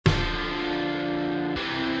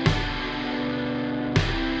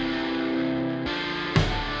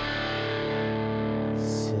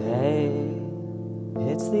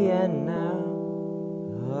the end now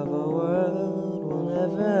of a world we'll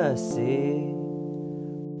never see.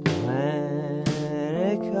 When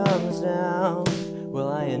it comes down, will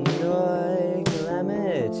I enjoy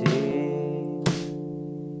calamity?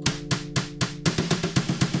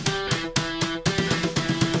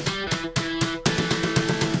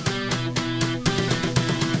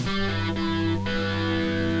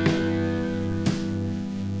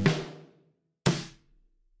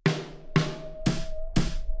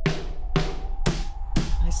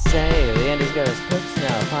 Say, the end has got its perks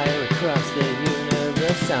now. Fire across the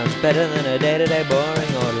universe sounds better than a day-to-day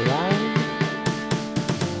boring old life.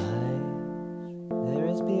 There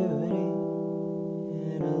is beauty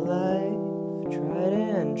in a life tried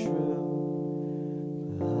and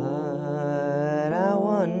true. But I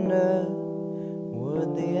wonder,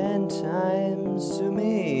 would the end times suit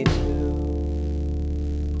me too?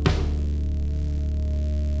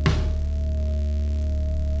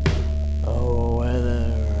 Oh, whether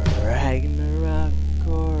ragnarok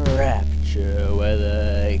or rapture,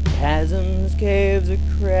 whether chasms, caves, or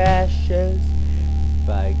crashes, if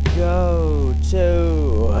I go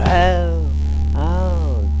to hell,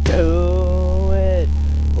 I'll do it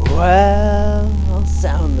well. I'll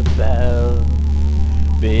sound the bell,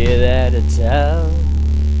 be there to tell,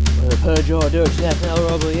 whether purge or dirge, knell,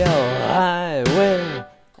 roble, yell, I will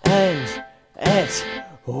end it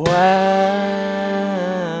well.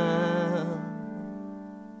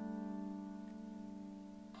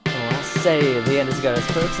 Say, the end has got its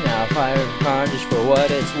perks now. Fire and carnage for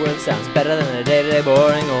what it's worth sounds better than a day-to-day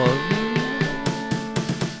boring old.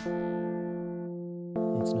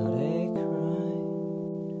 It's not a crime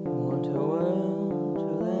to want a world to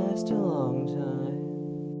last a long time.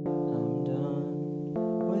 I'm done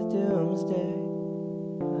with doomsday.